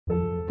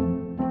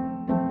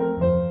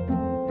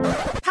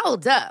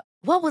Hold up.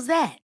 What was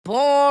that?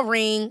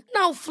 Boring.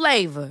 No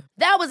flavor.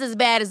 That was as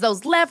bad as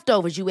those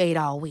leftovers you ate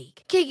all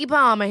week. Keke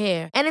Palmer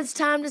here, and it's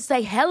time to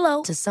say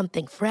hello to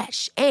something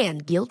fresh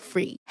and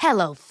guilt-free.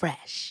 Hello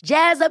Fresh.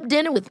 Jazz up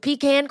dinner with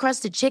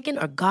pecan-crusted chicken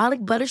or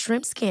garlic butter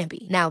shrimp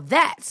scampi. Now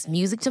that's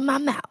music to my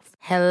mouth.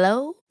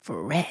 Hello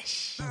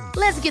Fresh.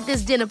 Let's get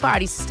this dinner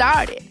party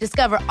started.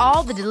 Discover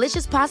all the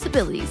delicious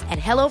possibilities at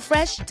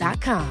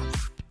hellofresh.com.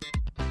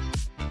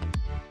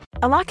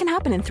 A lot can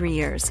happen in 3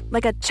 years,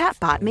 like a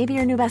chatbot may be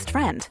your new best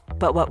friend.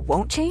 But what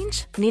won't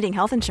change? Needing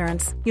health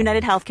insurance.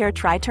 United Healthcare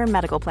Tri-Term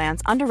Medical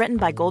Plans, underwritten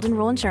by Golden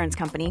Rule Insurance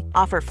Company,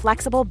 offer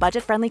flexible,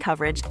 budget-friendly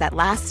coverage that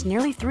lasts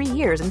nearly 3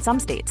 years in some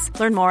states.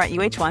 Learn more at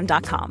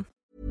uh1.com.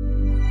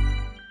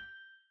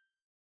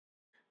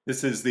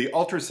 This is the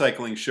Ultra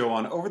Cycling Show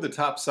on Over the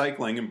Top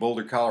Cycling in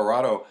Boulder,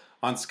 Colorado.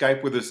 On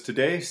Skype with us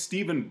today,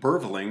 Stephen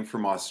Berveling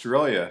from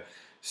Australia.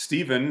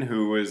 Stephen,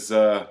 who has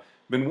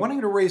been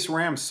wanting to race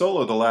Ram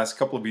solo the last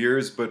couple of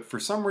years, but for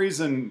some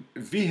reason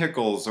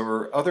vehicles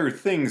or other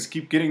things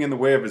keep getting in the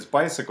way of his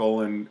bicycle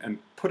and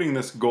putting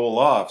this goal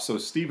off. So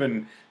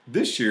Stephen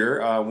this year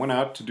went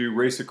out to do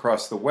Race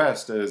Across the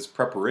West as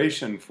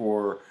preparation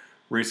for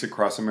Race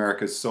Across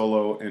America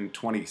solo in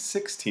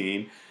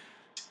 2016.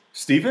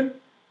 Stephen,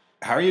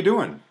 how are you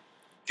doing?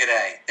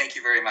 G'day. Thank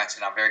you very much,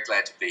 and I'm very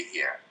glad to be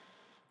here.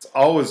 It's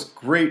always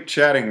great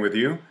chatting with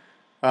you.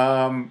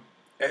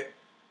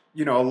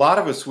 You know, a lot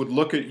of us would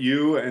look at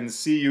you and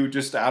see you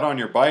just out on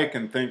your bike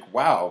and think,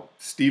 wow,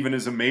 Stephen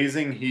is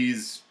amazing.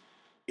 He's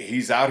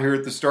out here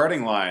at the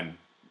starting line.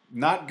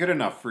 Not good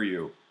enough for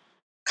you.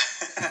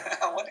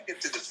 I want to get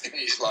to the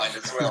finish line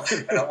as well.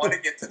 And I want to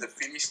get to the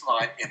finish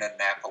line in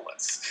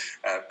Annapolis.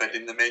 But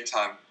in the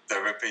meantime,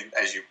 there have been,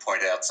 as you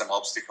point out, some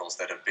obstacles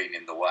that have been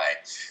in the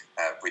way,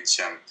 which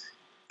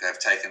have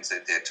taken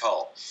their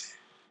toll.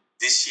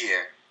 This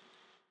year,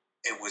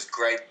 it was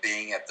great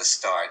being at the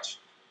start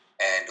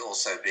and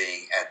also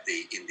being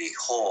in the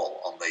hall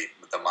on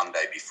the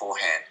Monday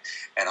beforehand.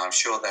 And I'm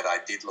sure that I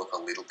did look a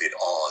little bit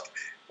odd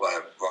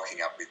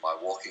rocking up with my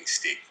walking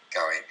stick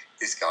going,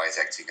 this guy is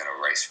actually going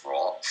to race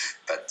raw.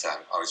 But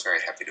I was very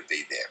happy to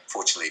be there.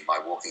 Fortunately, my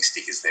walking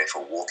stick is there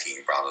for walking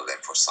rather than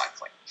for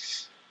cycling.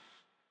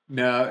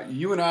 Now,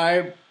 you and I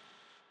are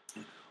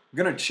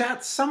going to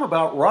chat some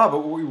about Raw, but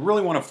what we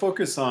really want to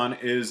focus on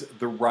is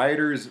the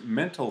rider's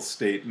mental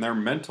state and their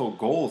mental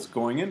goals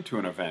going into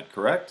an event,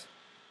 correct?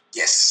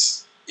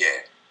 Yes, yeah.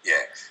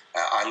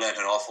 I learned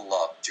an awful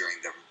lot during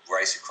the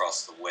Race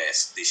Across the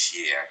West this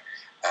year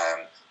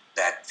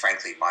that,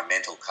 frankly, my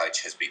mental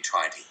coach has been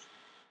trying to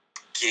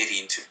get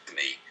into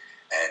me,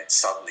 and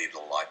suddenly the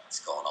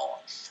light's gone on.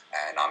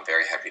 And I'm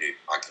very happy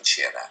I can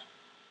share that.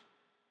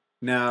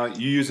 Now,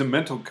 you use a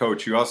mental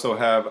coach. You also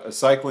have a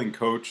cycling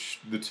coach.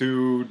 The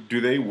two,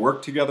 do they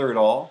work together at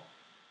all?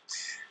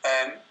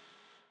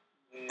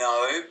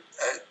 No.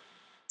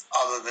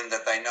 Other than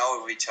that they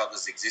know of each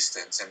other's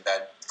existence and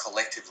that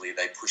collectively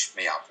they push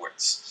me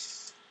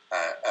upwards.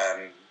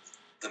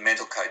 The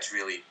mental coach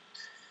really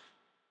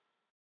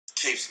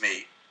keeps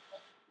me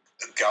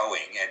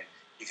going, and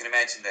you can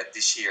imagine that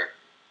this year,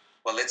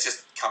 well, let's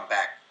just come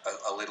back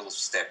a little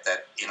step,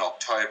 that in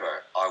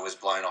October I was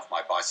blown off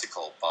my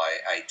bicycle by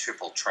a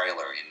triple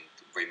trailer in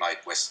remote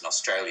Western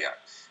Australia,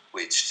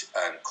 which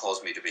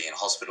caused me to be in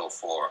hospital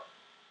for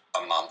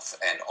a month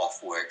and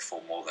off work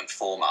for more than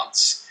 4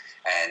 months,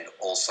 and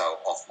also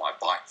off my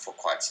bike for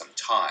quite some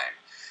time.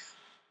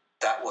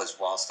 That was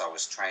whilst I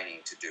was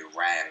training to do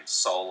Ram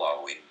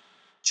solo in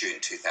June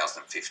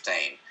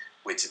 2015,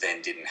 which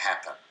then didn't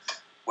happen.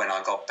 When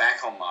I got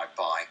back on my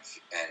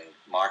bike, and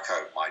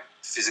Marco, my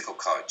physical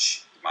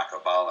coach, Marco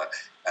Bala,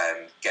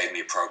 gave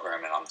me a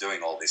program, and I'm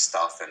doing all this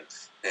stuff, and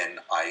then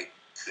I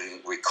can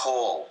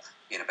recall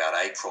in about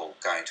April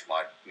going to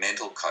my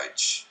mental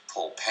coach,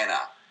 Paul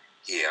Penner,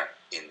 here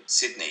in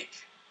Sydney,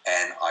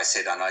 and I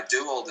said, and I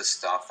do all this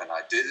stuff, and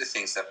I do the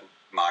things that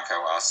Marco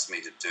asks me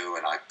to do,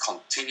 and I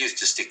continue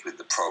to stick with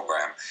the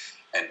program.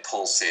 And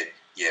Paul said,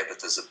 yeah,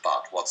 but there's a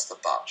but. What's the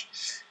but?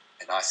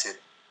 And I said,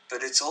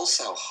 but it's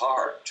also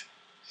hard.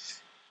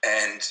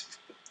 And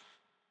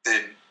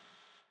then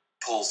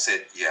Paul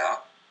said, yeah,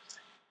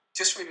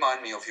 just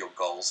remind me of your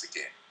goals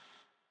again.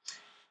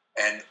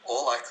 And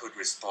all I could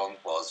respond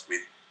was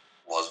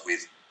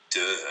with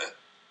duh.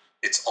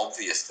 It's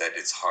obvious that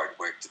it's hard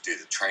work to do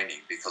the training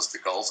because the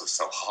goals are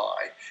so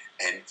high,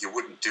 and you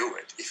wouldn't do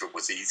it if it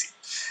was easy.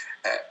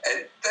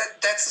 And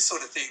that's the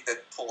sort of thing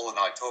that Paul and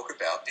I talk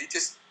about. He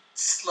just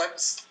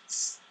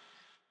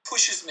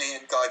pushes me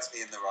and guides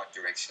me in the right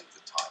direction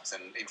at times.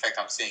 And in fact,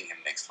 I'm seeing him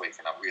next week,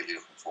 and I'm really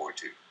looking forward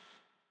to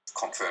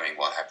confirming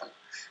what happened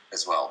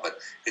as well. But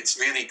it's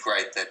really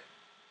great that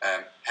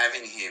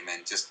having him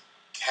and just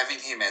having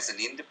him as an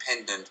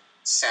independent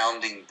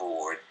sounding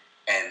board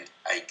and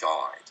a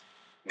guide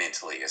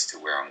mentally as to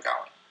where I'm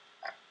going.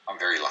 I'm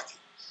very lucky.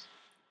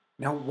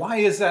 Now, why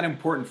is that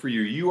important for you?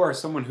 You are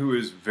someone who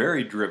is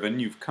very driven.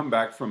 You've come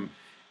back from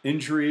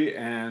injury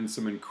and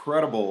some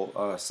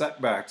incredible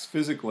setbacks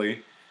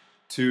physically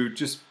to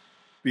just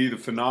be the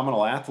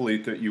phenomenal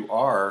athlete that you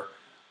are.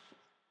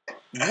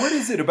 What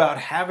is it about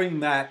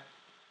having that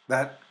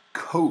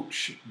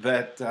coach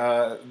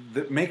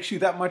that makes you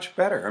that much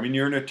better? I mean,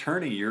 you're an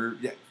attorney.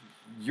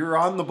 You're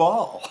on the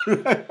ball.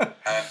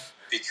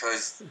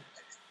 Because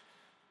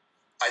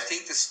I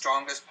think the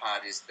strongest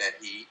part is that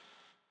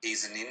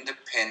he's an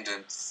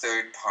independent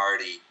third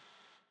party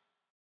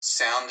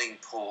sounding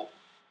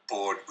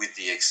board with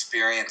the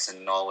experience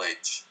and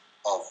knowledge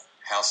of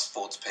how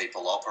sports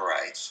people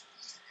operate.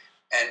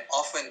 And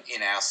often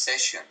in our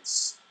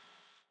sessions,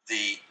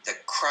 the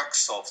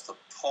crux of the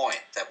point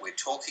that we're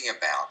talking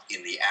about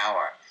in the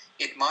hour,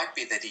 it might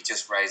be that he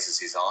just raises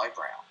his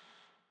eyebrow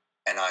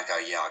and I go,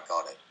 yeah, I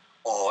got it.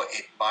 Or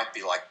it might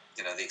be like,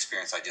 the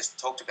experience I just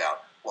talked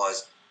about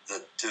was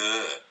the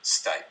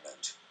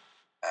statement.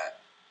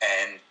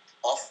 And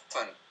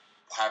often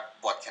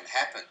what can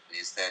happen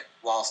is that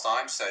whilst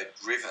I'm so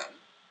driven,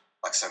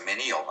 like so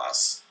many of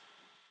us,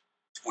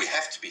 we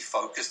have to be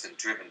focused and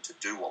driven to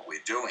do what we're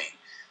doing.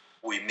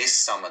 We miss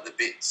some of the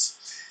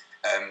bits.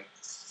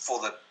 For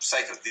the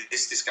sake of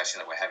this discussion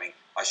that we're having,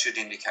 I should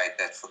indicate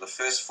that for the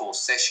first 4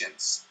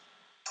 sessions,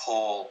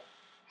 Paul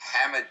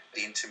hammered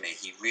into me.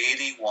 He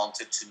really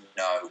wanted to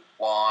know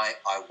why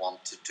I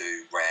want to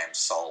do Ram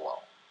solo.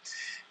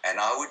 And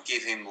I would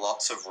give him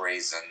lots of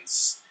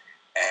reasons,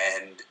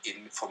 and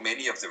for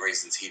many of the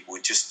reasons he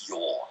would just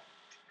yawn.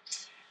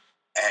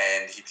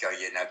 And he'd go,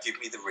 yeah, now give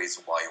me the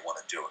reason why you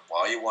want to do it.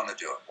 Why you want to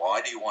do it?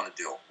 Why do you want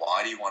to do it?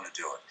 Why do you want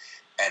to do it?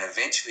 And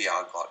eventually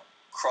I got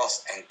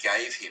cross and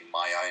gave him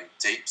my own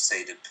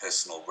deep-seated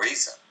personal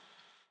reason.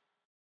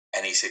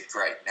 And he said,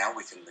 great, now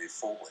we can move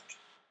forward.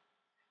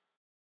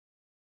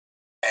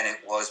 And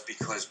it was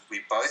because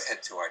we both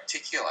had to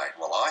articulate,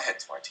 well, I had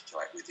to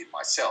articulate within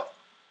myself,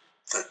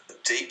 the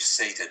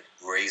deep-seated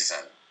reason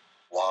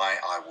why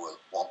I would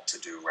want to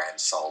do Ram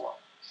solo.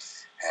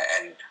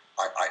 And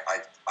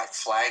I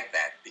flagged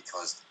that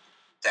because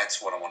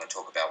that's what I want to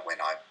talk about when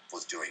I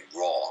was doing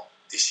Raw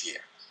this year.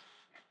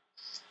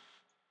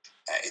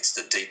 It's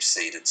the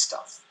deep-seated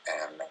stuff.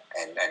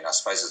 And I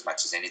suppose as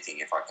much as anything,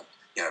 if I can,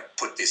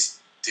 put this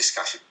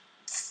discussion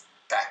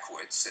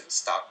backwards and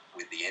start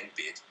with the end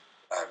bit,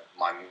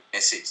 my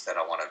message that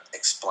I want to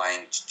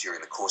explain during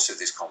the course of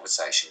this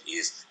conversation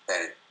is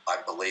that I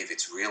believe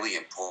it's really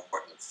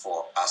important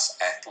for us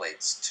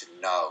athletes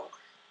to know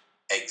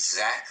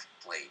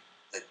exactly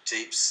the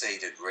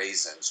deep-seated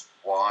reasons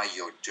why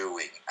you're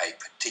doing a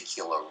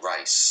particular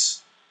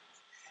race,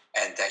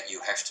 and that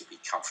you have to be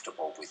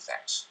comfortable with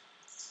that.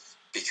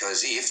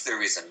 Because if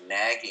there is a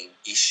nagging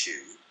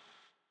issue,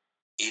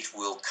 it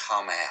will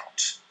come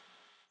out,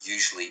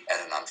 usually at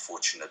an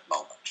unfortunate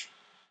moment.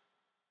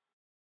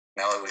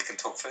 Now we can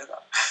talk further.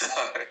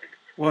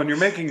 Well, and you're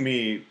making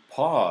me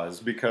pause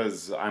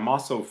because I'm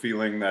also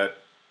feeling that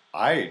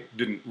I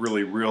didn't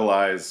really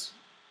realize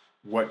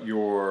what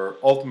your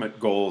ultimate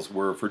goals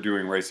were for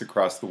doing Race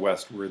Across the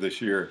West were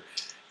this year.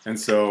 And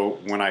so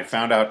when I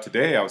found out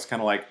today, I was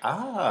kind of like,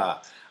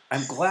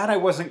 I'm glad I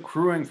wasn't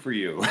crewing for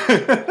you.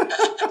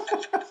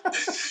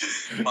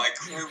 My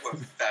crew were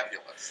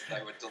fabulous.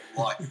 They were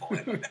delightful,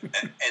 and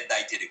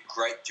they did a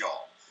great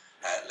job.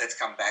 Let's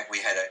come back. We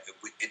had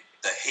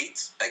the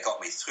heat. They got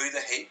me through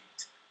the heat.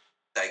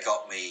 They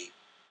got me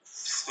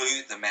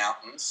through the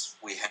mountains.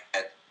 We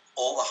had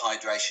all the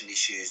hydration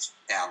issues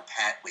down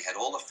pat. We had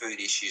all the food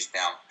issues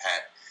down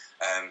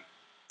pat.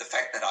 The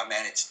fact that I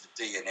managed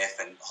to DNF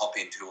and hop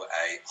into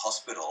a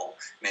hospital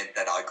meant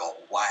that I got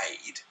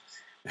weighed.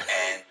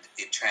 And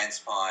it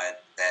transpired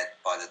that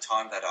by the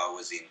time that I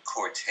was in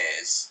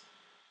Cortez,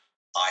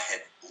 I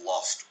had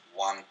lost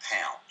 1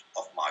 pound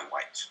of my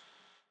weight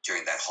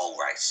during that whole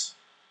race,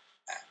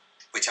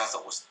 which I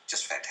thought was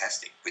just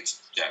fantastic, which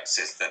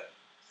says that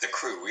the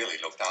crew really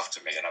looked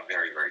after me, and I'm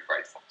very, very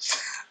grateful.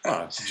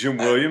 Jim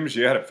Williams,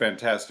 you had a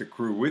fantastic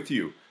crew with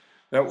you.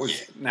 That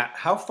was Now,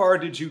 how far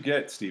did you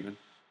get, Stephen?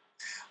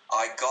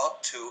 I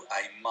got to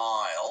a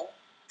mile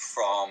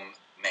from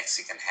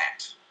Mexican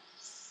Hat.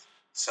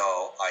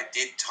 So I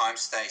did Time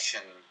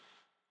Station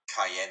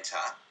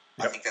Cayenta,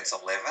 I think that's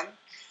 11,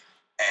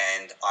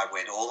 and I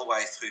went all the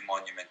way through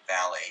Monument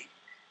Valley,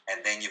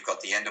 and then you've got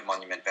the end of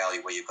Monument Valley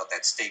where you've got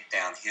that steep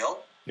downhill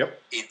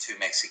into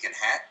Mexican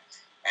Hat,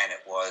 and it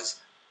was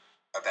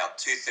about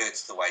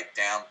 2/3 the way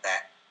down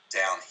that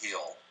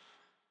downhill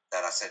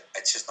that I said,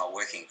 it's just not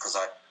working, because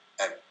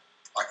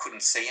I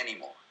couldn't see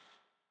anymore,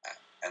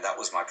 and that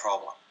was my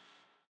problem.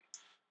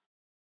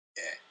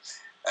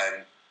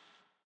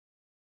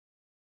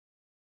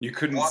 You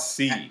couldn't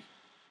see.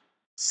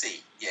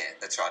 See, yeah,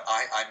 that's right.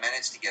 I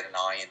managed to get an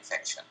eye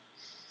infection,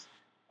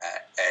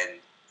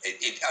 and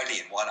it only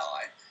in one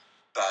eye,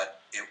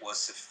 but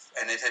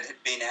it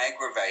had been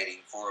aggravating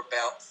for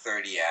about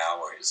 30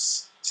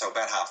 hours, so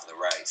about half of the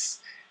race,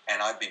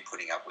 and I've been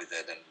putting up with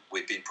it, and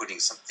we've been putting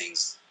some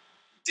things,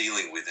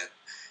 dealing with it,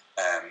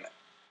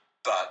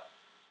 but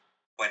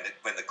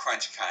when the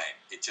crunch came,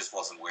 it just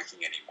wasn't working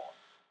anymore.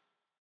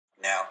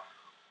 Now,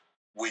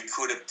 we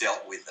could have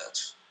dealt with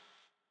it,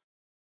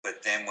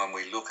 but then when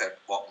we look at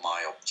what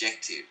my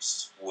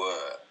objectives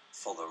were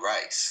for the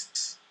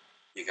race,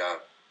 you go,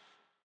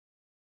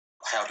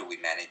 how do we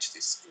manage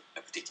this in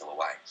a particular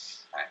way?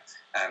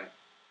 Right?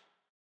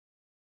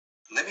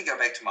 Let me go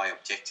back to my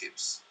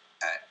objectives,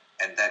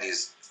 and that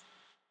is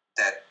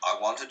that I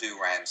want to do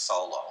RAM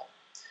solo,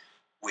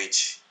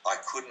 which I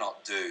could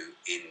not do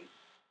in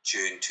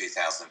June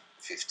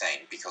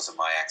 2015 because of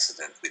my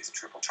accident with the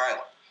triple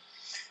trailer.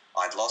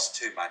 I'd lost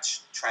too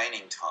much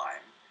training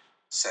time,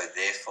 so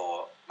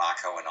therefore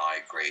Marco and I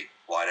agreed,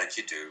 why don't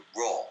you do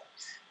Raw?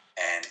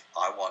 And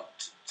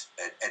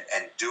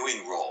and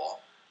doing Raw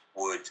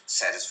would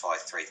satisfy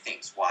three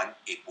things. One,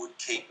 it would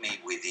keep me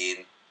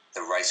within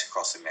the Race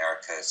Across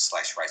America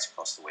 / Race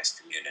Across the West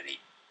community.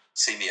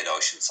 See me at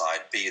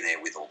Oceanside, be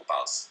there with all the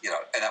buzz,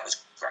 and that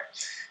was great.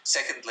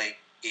 Secondly,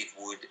 it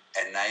would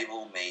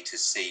enable me to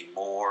see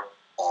more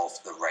of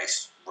the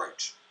race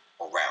route,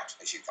 or route,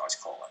 as you guys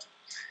call it,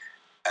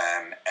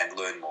 and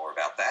learn more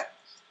about that.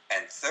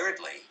 And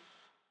thirdly,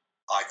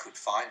 I could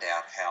find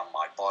out how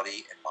my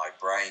body and my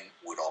brain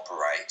would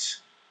operate,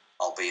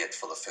 albeit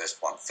for the first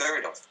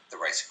 1/3 of the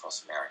Race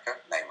Across America,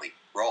 namely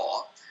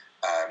Raw,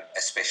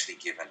 especially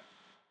given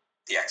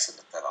the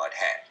accident that I'd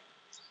had.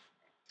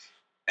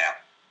 Now,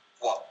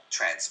 what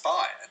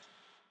transpired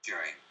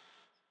during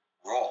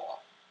Raw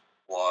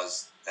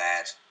was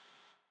that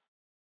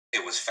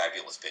it was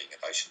fabulous being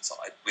at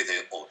Oceanside with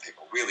all the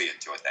people. Really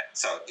enjoyed that.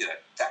 So,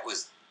 that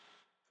was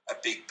a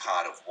big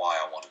part of why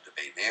I wanted to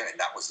be there, and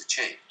that was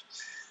achieved.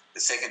 The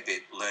second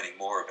bit, learning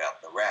more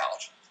about the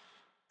route,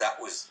 that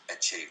was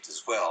achieved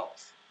as well.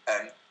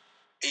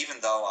 Even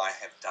though I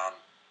have done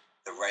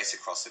the Race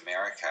Across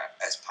America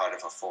as part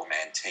of a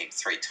 4-man team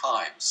 3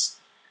 times,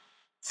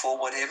 for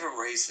whatever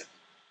reason,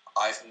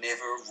 I've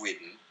never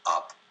ridden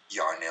up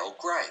Yarnell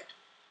Grade.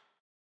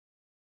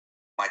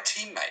 My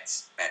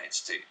teammates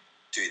managed to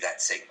do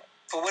that segment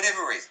for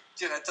whatever reason.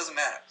 It doesn't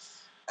matter.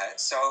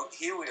 So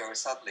here we are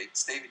suddenly,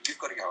 Stephen, you've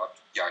got to go up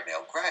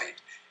Yarnell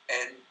Grade.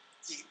 And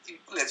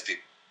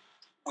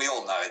we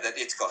all know that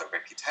it's got a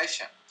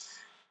reputation.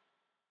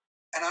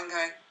 And I'm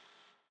going,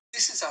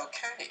 this is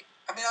okay.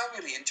 I mean, I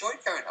really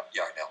enjoyed going up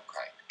Yarnell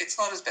Grade. It's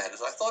not as bad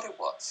as I thought it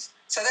was.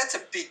 So that's a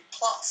big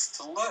plus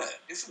to learn,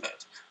 isn't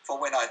it? For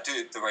when I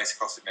do the Race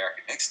Across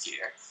America next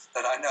year,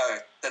 that I know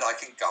that I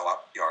can go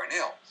up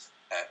Yarnell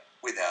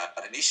without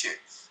an issue.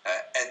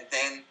 And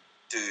then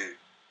do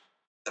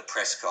the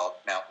Prescott,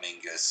 Mount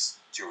Mingus,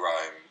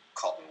 Jerome,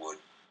 Cottonwood,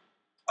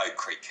 Oak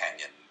Creek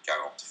Canyon,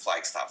 go up to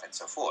Flagstaff and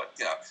so forth,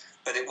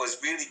 But it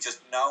was really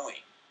just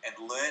knowing and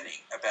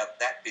learning about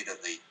that bit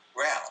of the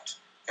route,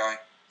 going,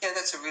 yeah,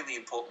 that's a really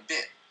important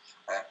bit.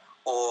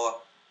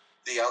 Or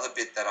the other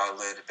bit that I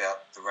learned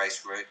about the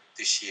race route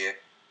this year,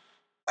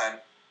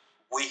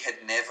 we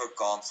had never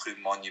gone through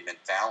Monument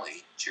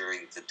Valley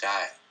during the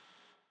day.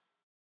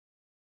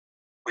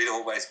 We'd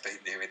always been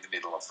there in the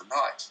middle of the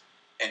night.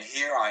 And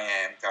here I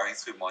am going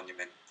through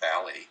Monument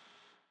Valley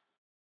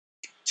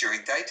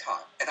during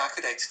daytime, and I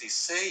could actually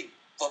see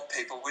what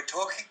people were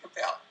talking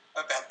about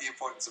the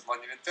importance of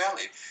Monument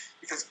Valley.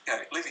 Because,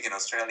 living in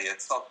Australia,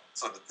 it's not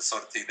the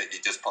sort of thing that you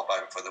just pop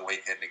over for the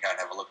weekend and go and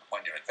have a look at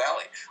Monument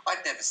Valley.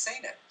 I'd never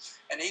seen it.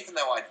 And even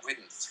though I'd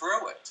ridden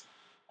through it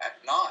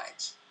at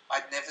night,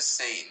 I'd never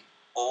seen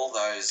all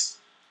those,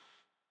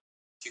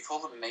 do you call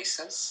them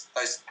mesas?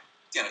 Those,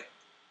 yes.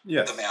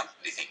 The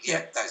mountainy thing.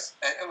 Yeah, those.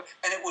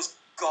 And it was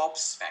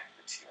gobsmack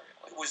material.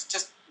 It was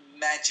just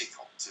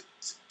magical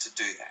to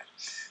do that.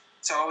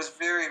 So I was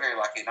very, very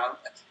lucky.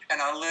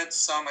 And I learned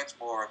so much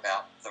more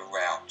about the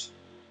route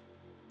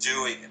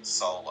doing it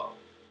solo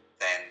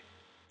than,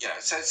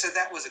 so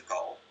that was a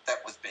goal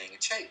that was being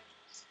achieved.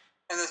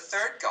 And the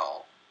third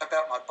goal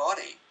about my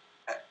body,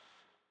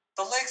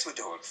 the legs were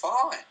doing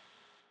fine.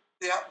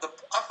 The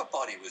upper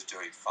body was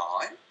doing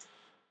fine.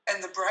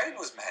 And the brain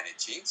was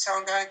managing. So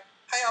I'm going,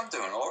 hey, I'm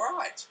doing all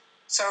right.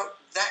 So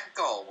that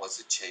goal was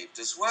achieved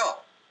as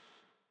well.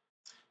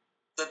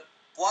 The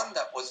one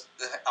that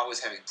I was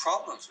having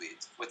problems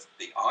with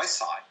the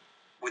eyesight,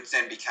 which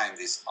then became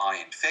this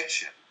eye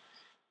infection,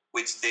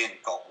 which then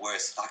got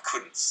worse and I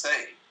couldn't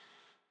see.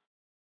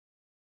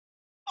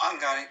 I'm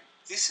going,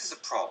 this is a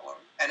problem.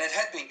 And it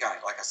had been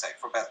going, like I say,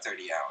 for about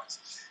 30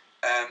 hours.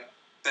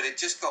 But it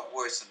just got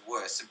worse and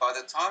worse. And by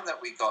the time that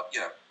we got,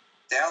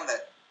 down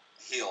that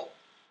hill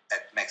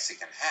at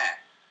Mexican Hat,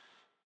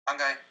 I'm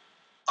going,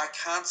 I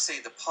can't see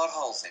the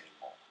potholes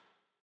anymore.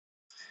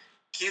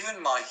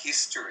 Given my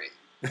history,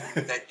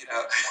 that,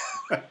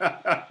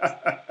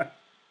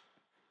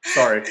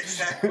 Sorry.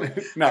 Exactly.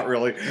 Not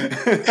really.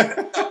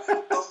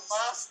 The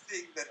last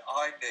thing that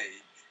I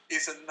need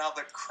is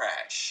another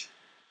crash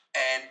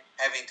and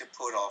having to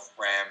put off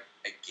RAM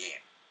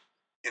again.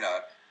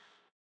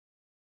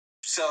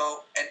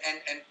 So,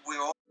 and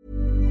we're all...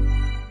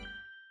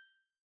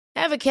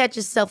 Ever catch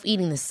yourself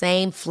eating the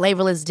same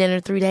flavorless dinner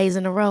 3 days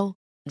in a row?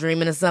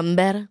 Dreaming of something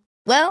better?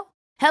 Well,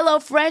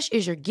 HelloFresh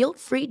is your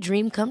guilt-free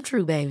dream come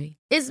true, baby.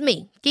 It's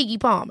me, Keke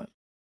Palmer.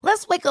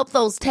 Let's wake up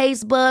those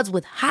taste buds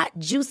with hot,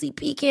 juicy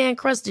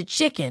pecan-crusted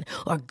chicken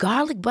or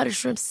garlic butter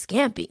shrimp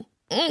scampi.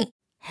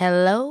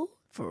 Hello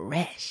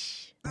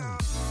Fresh.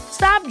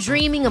 Stop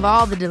dreaming of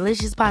all the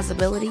delicious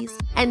possibilities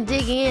and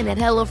dig in at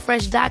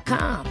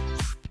HelloFresh.com.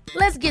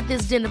 Let's get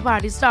this dinner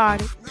party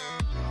started.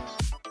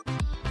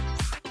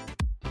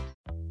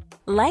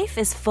 Life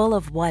is full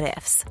of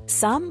what-ifs.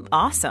 Some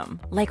awesome,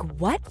 like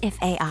what if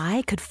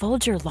AI could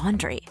fold your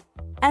laundry?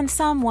 And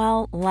some,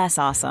 well, less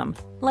awesome,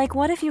 like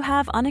what if you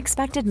have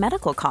unexpected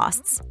medical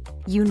costs?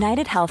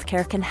 United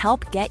Healthcare can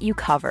help get you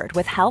covered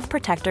with Health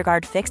Protector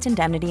Guard fixed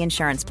indemnity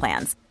insurance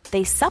plans.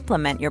 They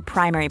supplement your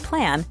primary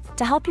plan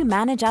to help you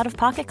manage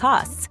out-of-pocket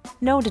costs.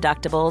 No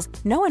deductibles,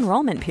 no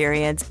enrollment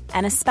periods,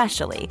 and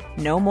especially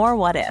no more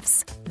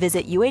what-ifs.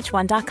 Visit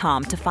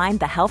uh1.com to find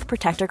the Health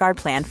Protector Guard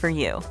plan for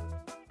you.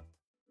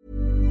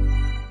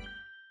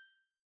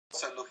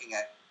 Also looking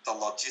at the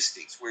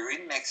logistics. We're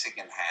in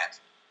Mexican Hat.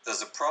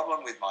 There's a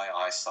problem with my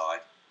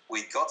eyesight.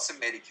 We got some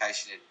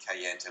medication in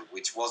Kayenta,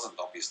 which wasn't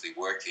obviously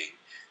working.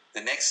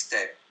 The next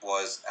step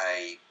was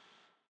a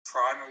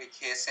primary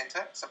care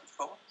centre, something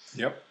called it?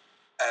 Yep.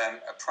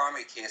 A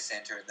primary care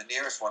centre, and the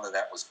nearest one of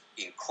that was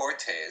in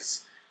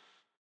Cortez.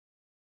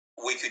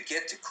 We could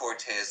get to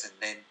Cortez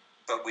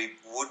but we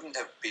wouldn't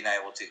have been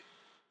able to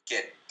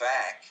get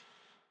back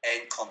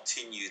and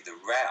continue the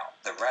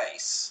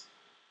race,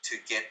 to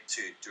get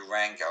to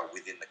Durango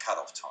within the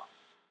cutoff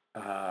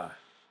time.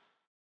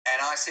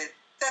 And I said,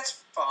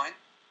 that's fine.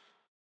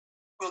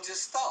 We'll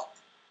just stop.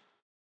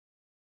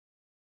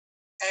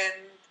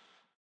 And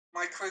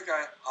my crew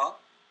go, huh?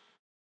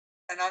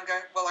 And I'm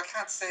going, well, I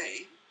can't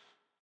see.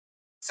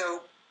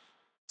 So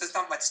there's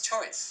not much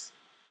choice.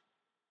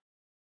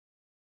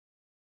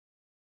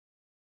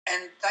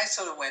 And they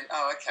sort of went,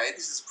 oh, okay,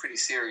 this is a pretty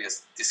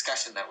serious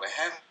discussion that we're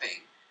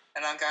having.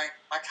 And I'm going,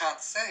 I can't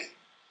see.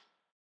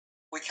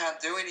 We can't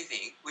do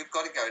anything. We've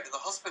got to go to the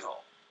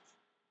hospital.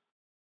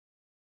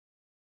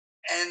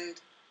 And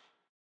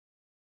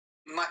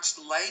much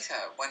later,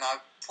 when I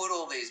put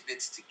all these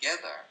bits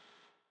together,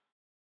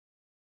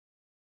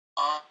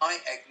 I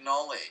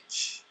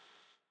acknowledge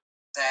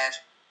that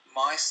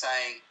my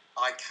saying,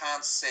 I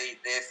can't see,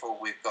 therefore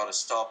we've got to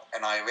stop,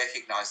 and I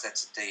recognise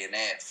that's a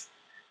DNF,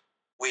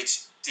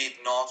 which did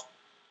not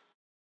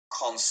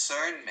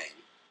concern me.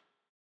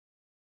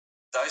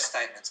 Those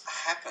statements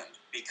happened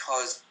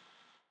because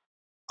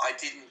I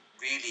didn't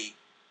really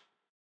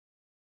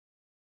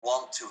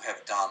want to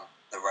have done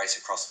the race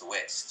across the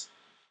West.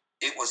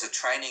 It was a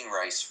training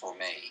race for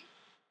me,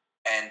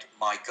 and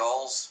my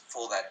goals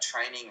for that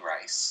training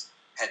race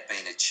had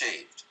been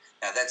achieved.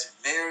 Now, that's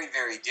very,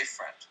 very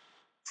different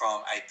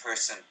from a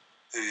person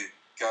who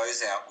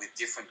goes out with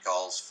different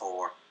goals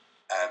for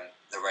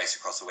the race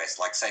across the West.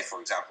 Like, say,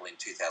 for example, in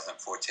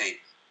 2014,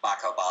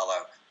 Marco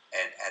Barlow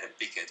and Adam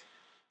Bickett,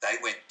 they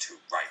went to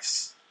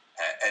race.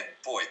 And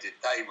boy, did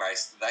they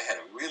race. They had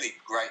a really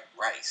great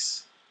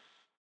race.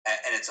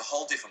 And it's a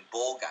whole different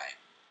ball game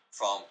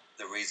from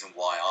the reason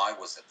why I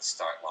was at the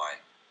start line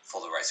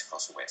for the race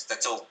across the West.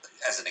 That's all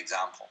as an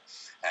example.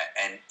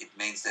 And it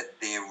means that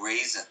their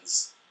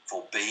reasons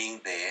for being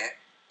there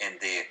and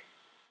their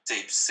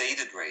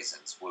deep-seated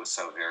reasons were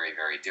so very,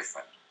 very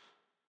different.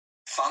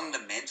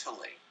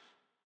 Fundamentally,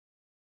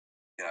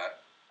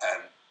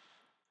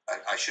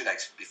 I should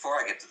actually,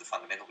 before I get to the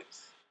fundamental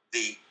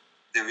bit,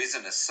 there is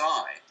an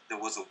aside, there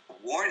was a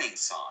warning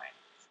sign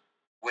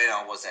when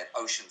I was at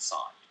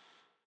Oceanside.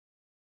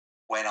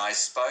 When I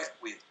spoke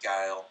with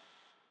Gail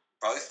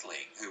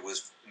Bothling, who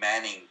was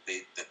manning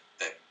the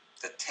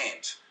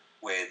tent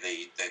where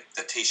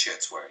the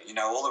T-shirts were.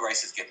 All the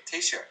races get a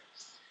T-shirt.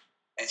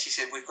 And she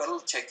said, we've got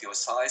to check your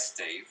size,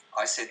 Steve.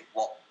 I said,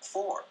 what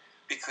for?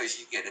 Because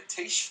you get a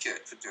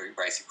T-shirt for doing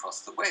Race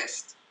Across the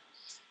West.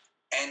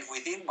 And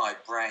within my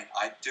brain,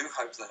 I do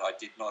hope that I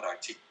did not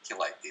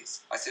articulate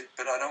this. I said,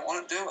 but I don't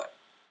want to do it.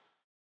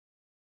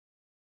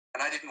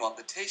 And I didn't want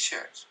the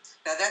T-shirt.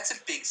 Now, that's a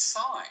big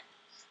sign.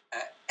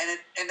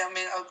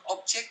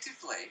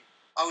 Objectively,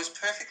 I was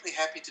perfectly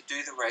happy to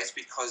do the race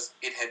because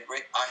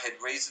I had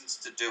reasons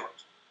to do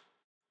it.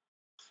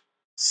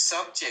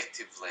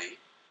 Subjectively,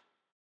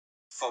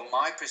 from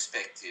my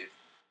perspective,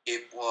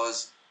 it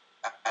was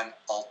an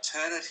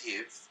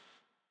alternative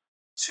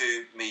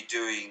to me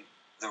doing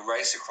the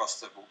race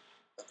across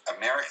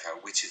America,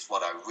 which is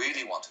what I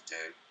really want to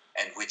do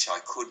and which I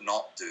could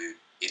not do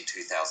in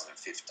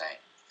 2015.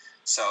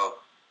 So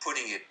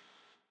putting it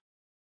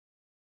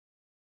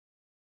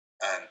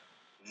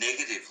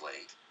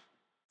negatively,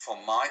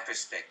 from my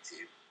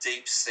perspective,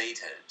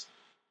 deep-seated,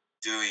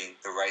 doing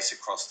the race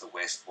across the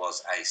West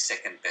was a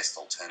second-best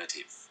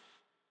alternative.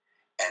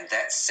 And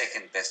that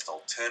second-best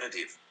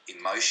alternative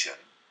emotion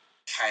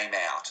came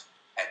out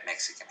at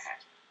Mexican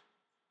Hat.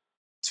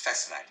 It's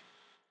fascinating.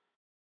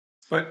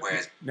 But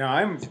now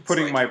I'm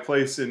putting my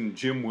place in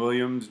Jim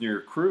Williams and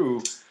your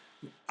crew.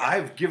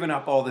 I've given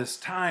up all this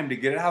time to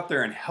get out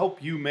there and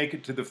help you make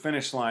it to the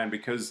finish line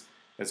because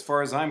as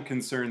far as I'm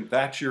concerned,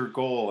 that's your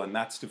goal, and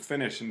that's to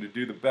finish and to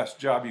do the best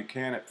job you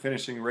can at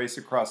finishing Race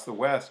Across the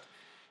West.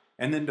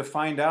 And then to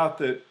find out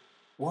that,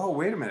 whoa,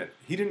 wait a minute,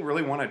 he didn't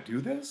really want to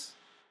do this?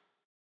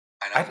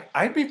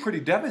 I'd be pretty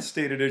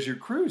devastated as your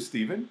crew,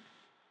 Stephen.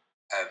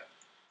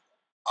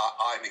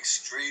 I'm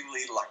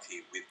extremely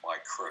lucky with my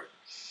crew,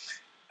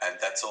 and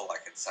that's all I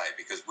can say,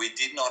 because we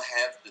did not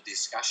have the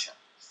discussion.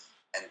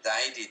 and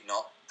they did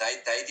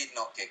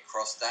not get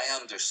cross. They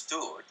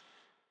understood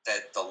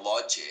that the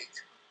logic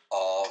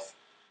of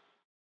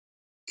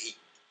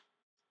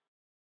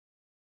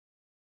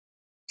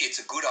it's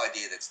a good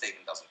idea that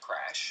Stephen doesn't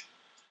crash.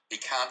 He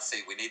can't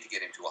see. We need to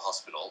get him to a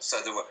hospital.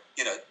 So there were,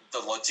 the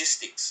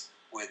logistics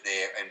were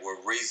there and were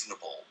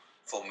reasonable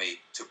for me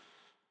to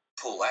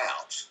pull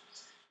out.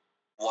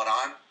 What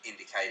I'm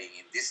indicating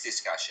in this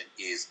discussion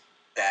is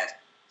that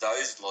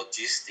those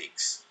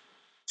logistics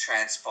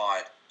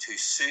transpired to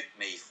suit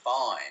me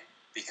fine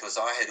because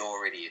I had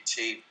already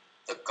achieved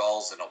the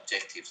goals and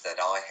objectives that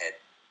I had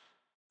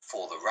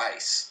for the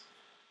race,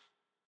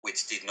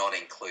 which did not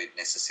include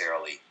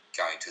necessarily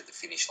going to the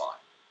finish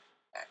line.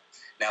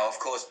 Now, of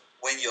course,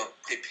 when you're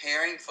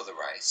preparing for the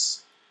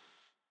race,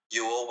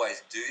 you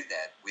always do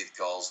that with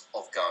goals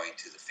of going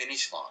to the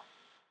finish line.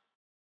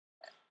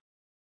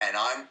 And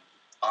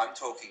I'm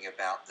talking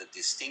about the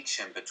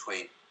distinction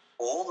between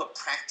all the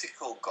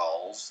practical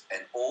goals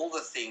and all the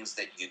things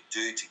that you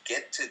do to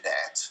get to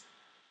that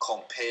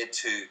compared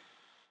to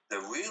the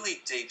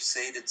really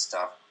deep-seated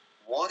stuff.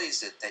 What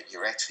is it that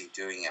you're actually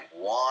doing and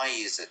why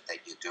is it that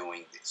you're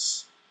doing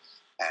this?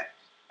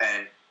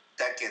 And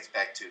that gets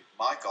back to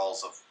my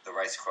goals of the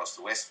Race Across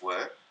the West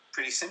were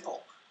pretty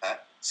simple.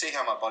 See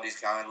how my body's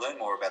going, learn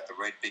more about the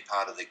route, be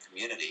part of the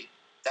community.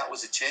 That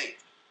was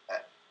achieved.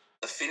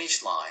 The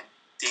finish line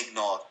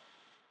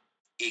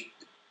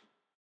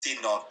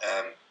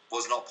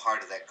was not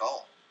part of that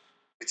goal,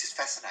 which is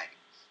fascinating.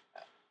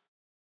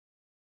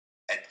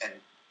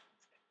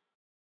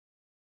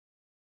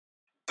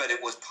 But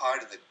it was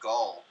part of the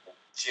goal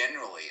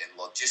generally and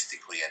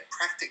logistically and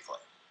practically.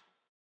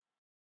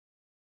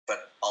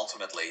 But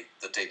ultimately,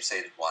 the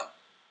deep-seated one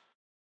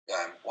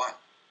won.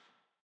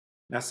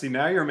 Now, see,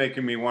 now you're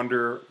making me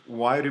wonder,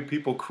 why do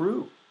people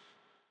crew?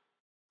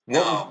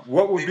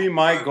 What would be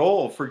my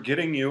goal for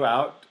getting you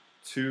out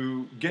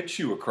to get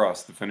you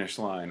across the finish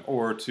line?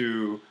 Or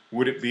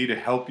would it be to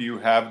help you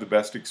have the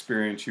best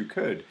experience you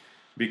could?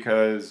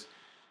 Because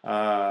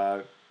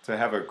to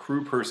have a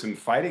crew person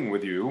fighting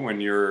with you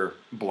when you're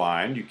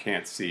blind, you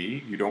can't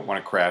see, you don't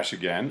want to crash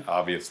again,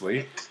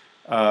 obviously,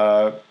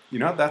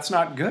 that's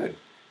not good.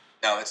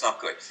 No, it's not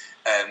good.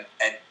 And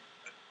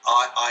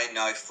I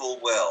know full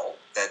well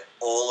that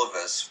all of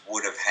us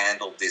would have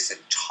handled this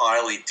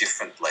entirely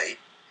differently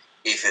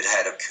if it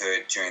had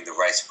occurred during the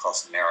Race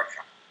Across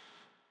America.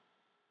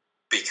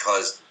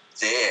 Because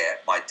there,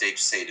 my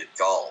deep-seated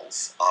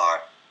goals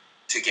are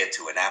to get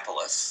to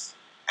Annapolis,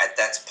 and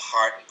that's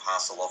part and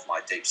parcel of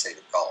my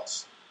deep-seated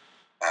goals.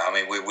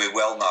 We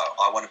well know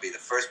I want to be the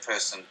first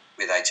person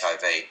with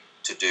HIV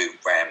to do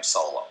RAAM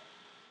solo.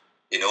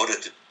 In order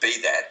to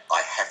be that,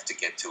 I have to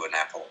get to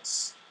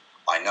Annapolis.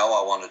 I know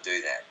I want to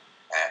do that.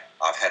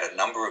 I've had a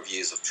number of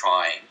years of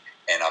trying,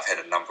 and I've had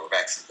a number of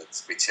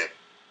accidents which have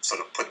sort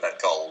of put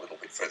that goal a little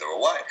bit further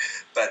away.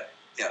 But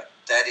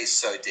that is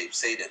so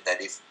deep-seated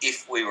that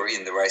if we were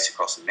in the Race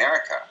Across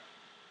America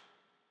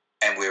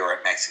and we were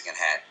at Mexican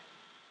Hat,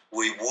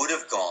 we would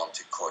have gone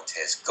to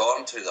Cortez,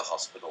 gone to the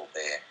hospital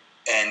there,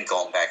 and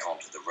gone back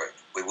onto the route.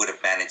 We would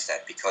have managed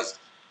that because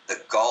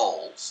the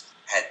goals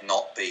had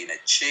not been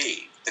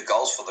achieved. The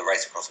goals for the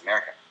Race Across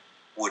America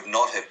would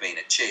not have been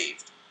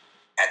achieved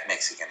at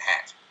Mexican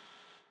Hat.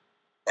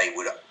 They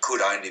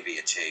could only be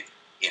achieved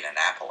in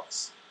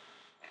Annapolis.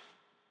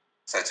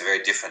 So it's a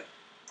very different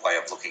way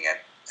of looking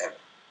at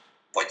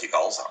what your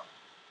goals are.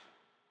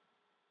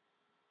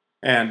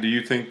 And do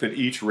you think that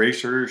each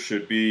racer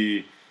should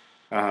be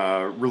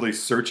really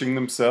searching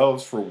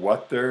themselves for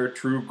what their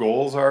true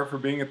goals are for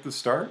being at the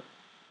start?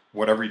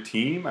 What every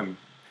team?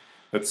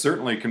 That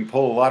certainly can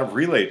pull a lot of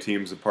relay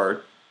teams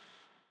apart.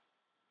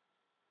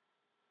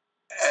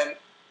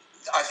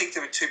 I think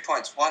there are 2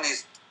 points. One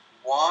is,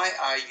 why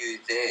are you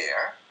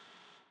there,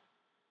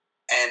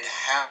 and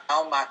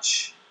how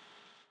much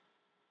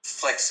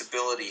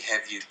flexibility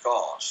have you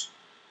got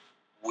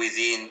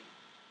within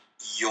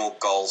your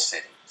goal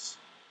settings?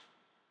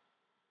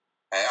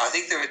 I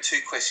think there are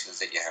 2 questions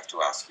that you have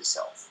to ask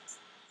yourself.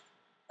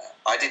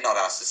 I did not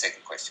ask the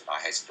second question, I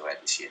hasten to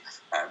add this year.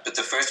 But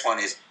the first one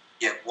is,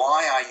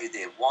 why are you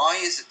there? Why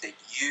is it that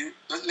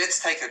let's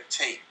take a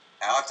team.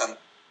 Now, I've done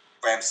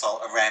RAAM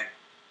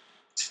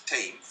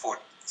team for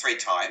 3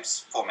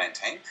 times, 4-man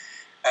team.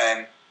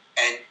 And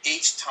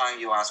each time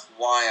you ask,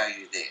 why are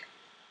you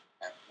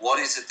there? What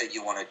is it that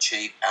you want to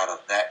achieve out of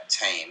that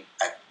team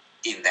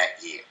in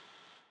that year?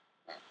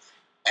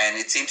 And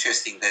it's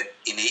interesting that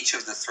in each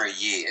of the 3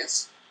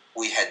 years,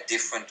 we had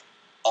different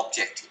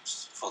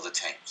objectives for the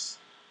teams.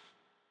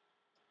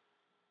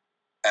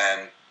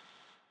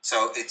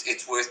 So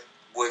it's worth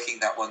working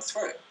that one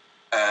through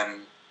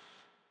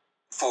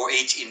for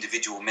each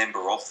individual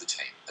member of the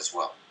team as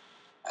well.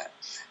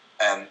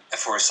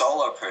 For a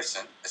solo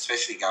person,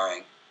 especially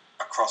going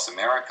across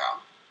America,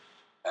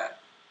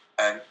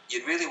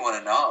 you'd really want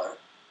to know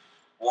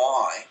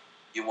why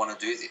you want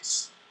to do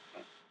this.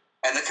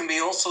 And there can be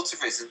all sorts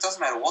of reasons. It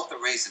doesn't matter what the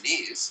reason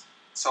is,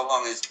 so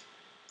long as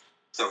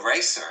the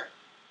racer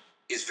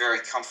is very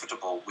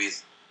comfortable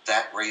with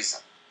that reason.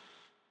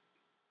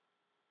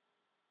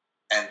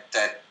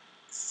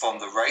 from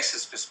the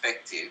racer's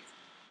perspective,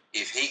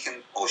 if he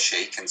can or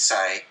she can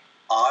say,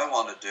 I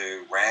want to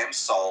do Ram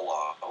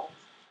Solo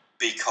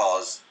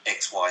because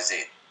X, Y,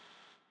 Z.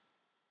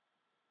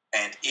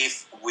 And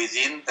if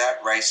within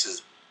that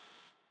racer's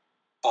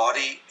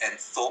body and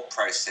thought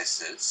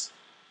processes,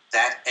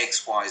 that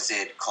X, Y,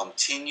 Z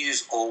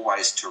continues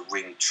always to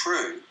ring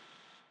true,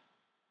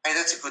 hey,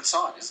 that's a good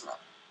sign, isn't it?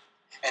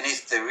 And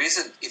if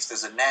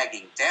there's a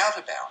nagging doubt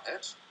about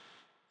it,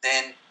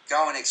 then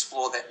go and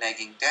explore that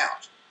nagging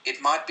doubt.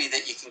 It might be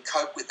that you can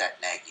cope with that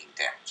nagging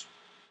doubt.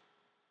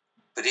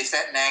 But if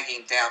that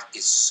nagging doubt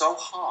is so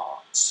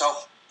hard,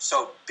 so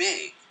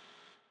big,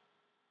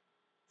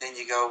 then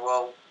you go,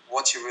 well,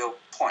 what's your real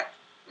point?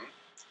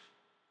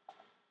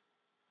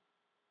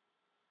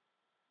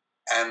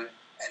 And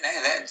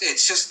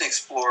it's just an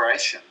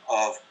exploration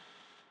of,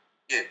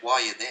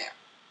 why you're there.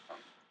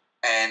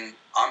 And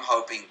I'm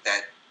hoping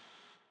that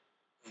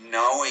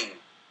knowing,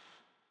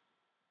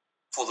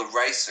 for the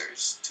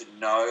racers to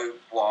know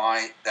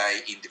why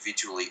they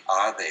individually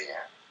are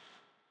there,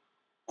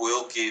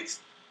 will give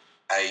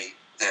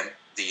them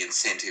the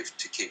incentive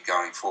to keep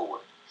going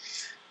forward.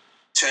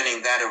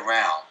 Turning that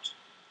around,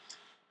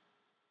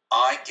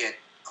 I get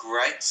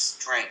great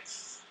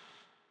strength,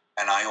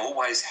 and I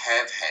always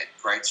have had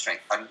great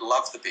strength. I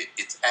love the bit.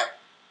 It's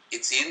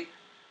in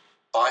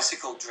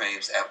Bicycle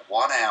Dreams at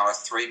 1 hour,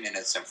 3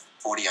 minutes and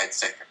 48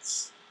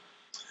 seconds,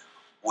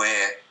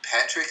 where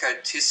Patrick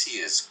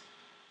O'Tisia's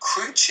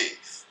crew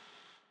chief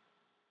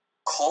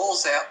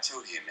calls out to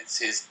him and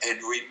says,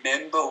 and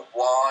remember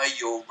why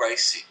you're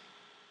racing.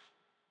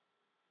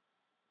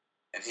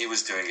 And he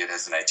was doing it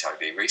as an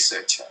HIV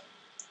researcher.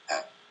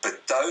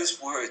 But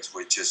those words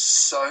were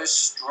just so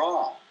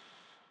strong.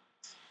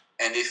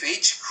 And if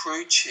each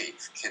crew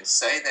chief can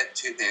say that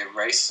to their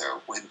racer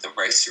when the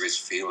racer is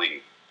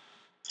feeling,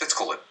 let's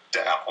call it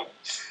down,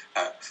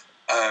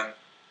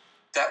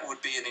 that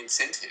would be an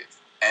incentive.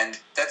 And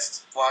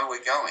that's why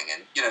we're going.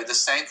 And, the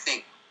same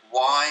thing,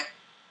 why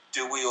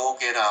do we all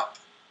get up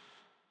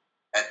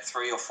at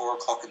 3 or 4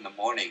 o'clock in the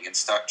morning and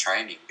start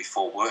training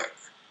before work?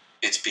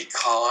 It's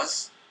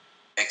because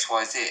X,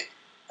 Y, Z.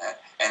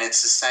 And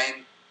it's the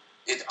same.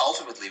 It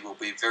ultimately will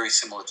be very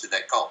similar to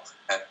that goal.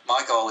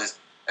 My goal is,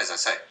 as I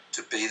say,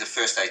 to be the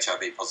first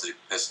HIV positive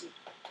person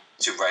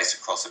to race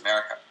across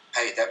America.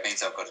 Hey, that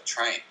means I've got to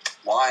train.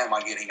 Why am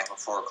I getting up at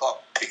 4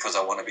 o'clock? Because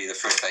I want to be the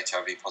first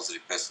HIV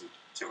positive person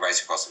to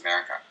race across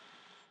America.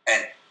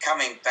 And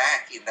coming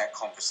back in that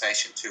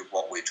conversation to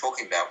what we're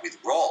talking about with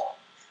Raw,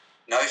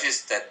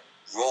 notice that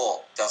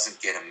Raw doesn't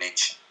get a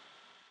mention.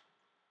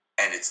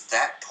 And it's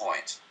that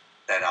point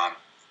that I'm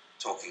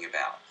talking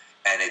about.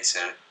 And it's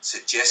a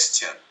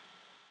suggestion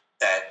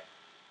that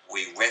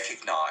we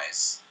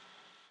recognize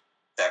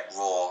that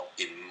Raw,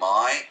 in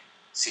my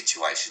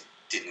situation,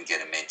 didn't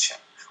get a mention.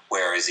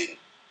 Whereas in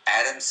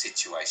Adam's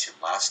situation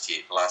last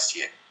year,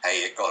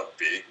 hey, it got a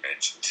big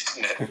mention,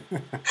 didn't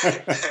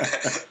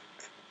it?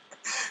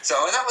 So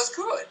that was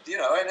good,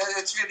 and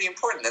it's really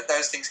important that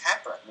those things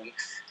happen.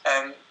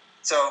 And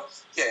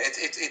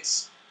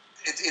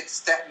it's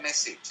that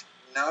message.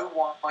 Know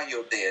why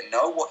you're there.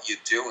 Know what you're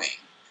doing.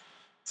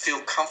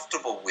 Feel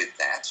comfortable with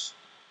that,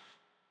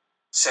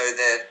 so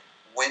that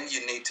when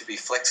you need to be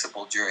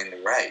flexible during the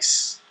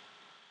race,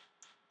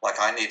 like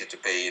I needed to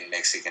be in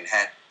Mexican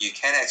Hat, you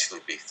can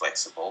actually be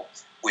flexible,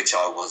 which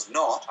I was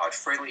not, I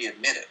freely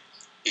admit it,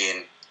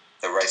 in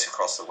the race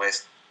across the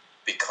West,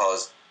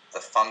 because the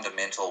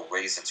fundamental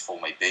reasons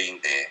for me being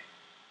there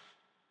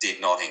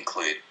did not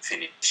include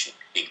finishing,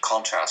 in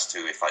contrast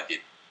to if I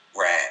did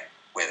Ram,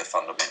 where the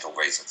fundamental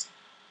reasons.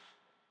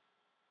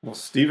 Well,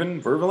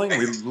 Stephen Berveling,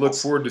 we look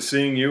forward to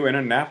seeing you in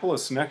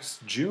Annapolis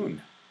next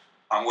June.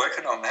 I'm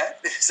working on that,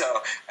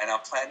 and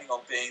I'm planning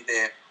on being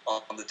there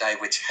on the day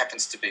which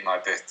happens to be my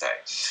birthday.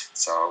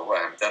 So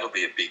that'll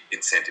be a big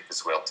incentive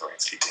as well to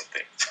actually get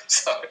there.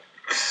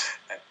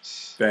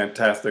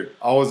 Fantastic.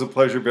 Always a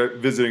pleasure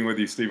visiting with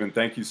you, Stephen.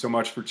 Thank you so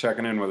much for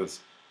checking in with us.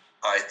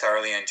 I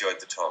thoroughly enjoyed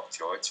the talk,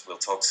 George. We'll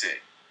talk soon.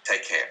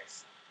 Take care.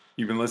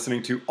 You've been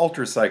listening to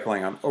Ultra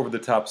Cycling on Over the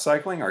Top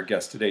Cycling. Our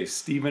guest today,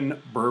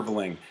 Stephen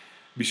Berveling.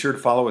 Be sure to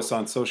follow us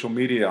on social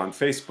media on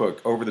Facebook,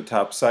 Over the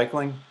Top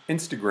Cycling,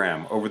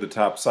 Instagram, Over the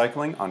Top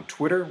Cycling. On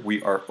Twitter,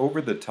 we are Over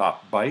the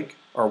Top Bike.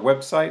 Our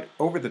website,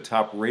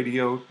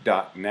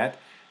 overthetopradio.net.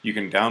 You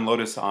can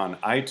download us on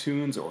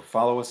iTunes or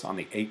follow us on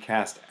the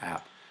Acast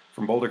app.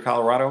 From Boulder,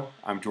 Colorado,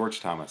 I'm George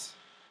Thomas.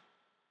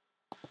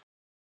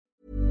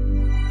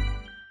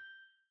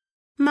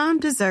 Mom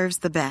deserves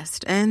the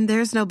best, and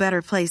there's no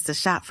better place to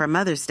shop for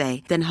Mother's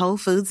Day than Whole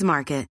Foods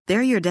Market.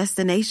 They're your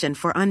destination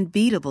for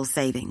unbeatable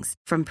savings,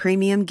 from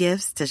premium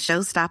gifts to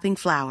show-stopping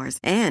flowers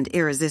and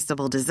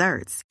irresistible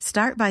desserts.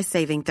 Start by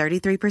saving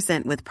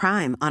 33% with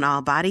Prime on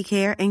all body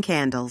care and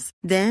candles.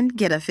 Then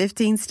get a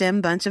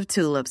 15-stem bunch of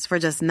tulips for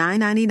just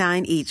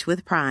 $9.99 each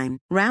with Prime.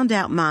 Round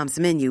out Mom's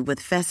menu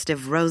with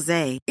festive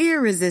rosé,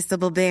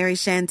 irresistible berry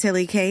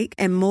chantilly cake,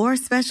 and more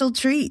special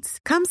treats.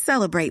 Come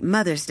celebrate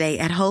Mother's Day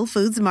at Whole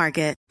Foods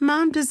Market. Market.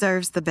 Mom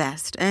deserves the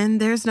best,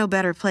 and there's no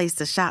better place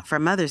to shop for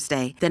Mother's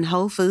Day than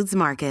Whole Foods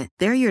Market.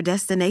 They're your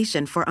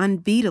destination for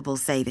unbeatable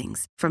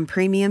savings, from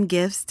premium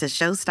gifts to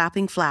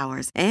show-stopping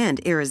flowers and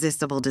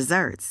irresistible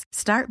desserts.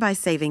 Start by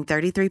saving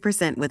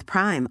 33% with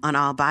Prime on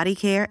all body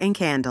care and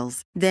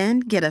candles.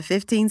 Then get a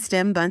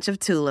 15-stem bunch of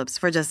tulips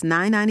for just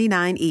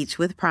 $9.99 each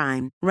with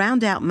Prime.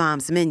 Round out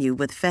Mom's menu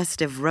with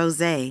festive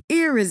rosé,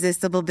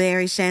 irresistible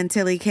berry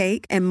chantilly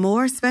cake, and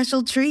more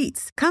special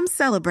treats. Come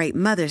celebrate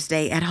Mother's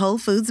Day at Whole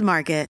Foods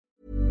Market.